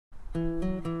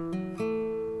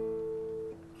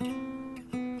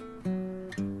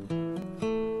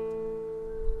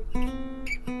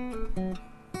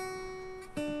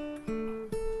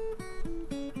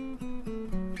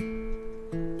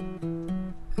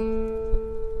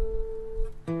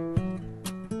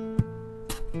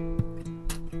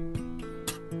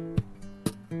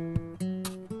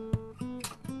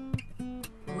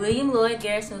William Lloyd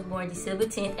Garrison was born December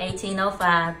 10,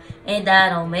 1805, and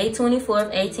died on May 24,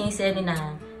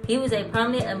 1879. He was a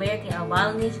prominent American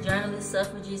abolitionist, journalist,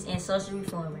 suffragist, and social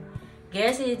reformer.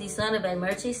 Garrison is the son of a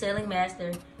merchant selling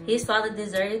master. His father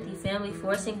deserted the family,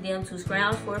 forcing them to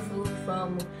scrounge for food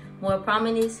from more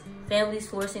prominent families,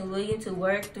 forcing William to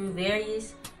work through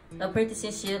various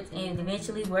apprenticeships and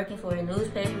eventually working for a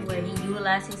newspaper where he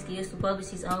utilized his skills to publish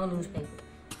his own newspaper.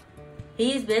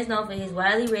 He is best known for his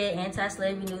widely read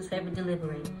anti-slavery newspaper,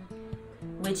 Deliberate,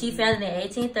 which he founded in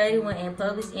 1831 and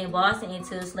published in Boston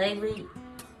until slavery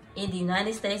in the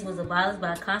United States was abolished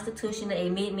by constitutional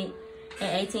amendment in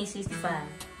 1865.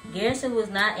 Garrison was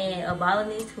not an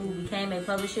abolitionist who became a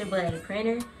publisher, but a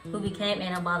printer who became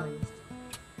an abolitionist.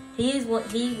 He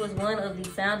was one of the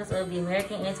founders of the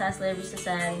American Anti-Slavery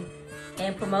Society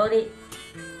and promoted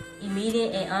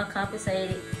immediate and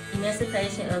uncompensated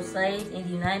emancipation of slaves in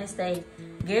the United States.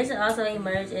 Garrison also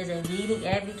emerged as a leading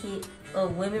advocate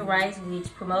of women's rights,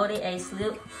 which promoted a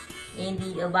slip in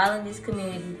the abolitionist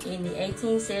community. In the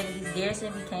 1870s,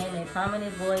 Garrison became a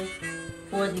prominent voice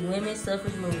for the women's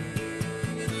suffrage movement.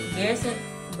 Garrison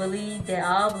believed that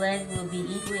all blacks would be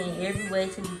equal in every way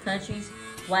to the country's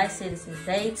white citizens.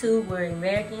 They too were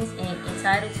Americans and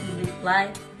entitled to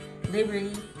life,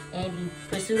 liberty, and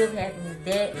the pursuit of happiness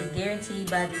that is guaranteed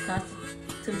by the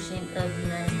Constitution of the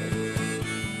United States.